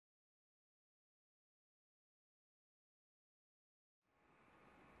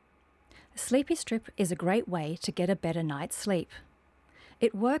sleepYstrip is a great way to get a better night's sleep.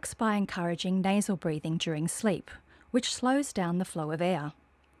 It works by encouraging nasal breathing during sleep, which slows down the flow of air.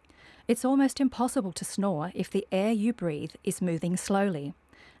 It's almost impossible to snore if the air you breathe is moving slowly,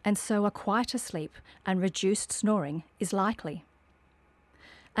 and so a quieter sleep and reduced snoring is likely.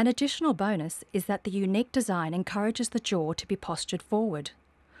 An additional bonus is that the unique design encourages the jaw to be postured forward.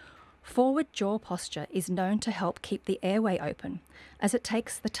 Forward jaw posture is known to help keep the airway open, as it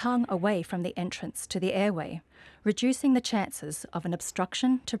takes the tongue away from the entrance to the airway, reducing the chances of an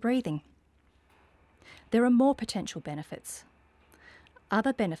obstruction to breathing. There are more potential benefits.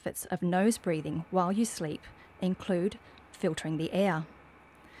 Other benefits of nose breathing while you sleep include filtering the air.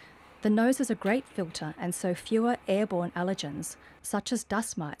 The nose is a great filter, and so fewer airborne allergens, such as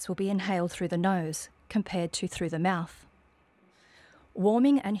dust mites, will be inhaled through the nose compared to through the mouth.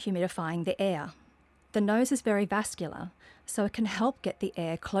 Warming and humidifying the air. The nose is very vascular, so it can help get the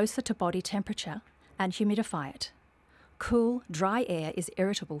air closer to body temperature and humidify it. Cool, dry air is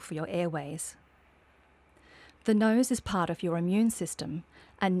irritable for your airways. The nose is part of your immune system,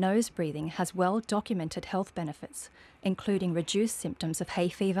 and nose breathing has well-documented health benefits, including reduced symptoms of hay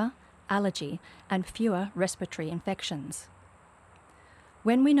fever, allergy, and fewer respiratory infections.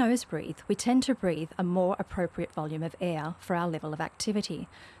 When we nose breathe, we tend to breathe a more appropriate volume of air for our level of activity,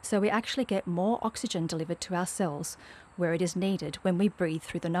 so we actually get more oxygen delivered to our cells where it is needed when we breathe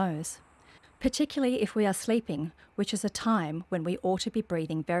through the nose, particularly if we are sleeping, which is a time when we ought to be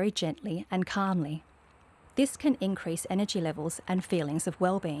breathing very gently and calmly. This can increase energy levels and feelings of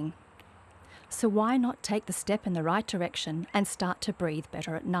well-being. So why not take the step in the right direction and start to breathe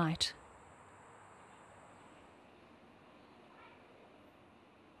better at night?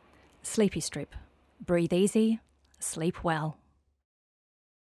 sleepYstrip. Breathe easy, sleep well.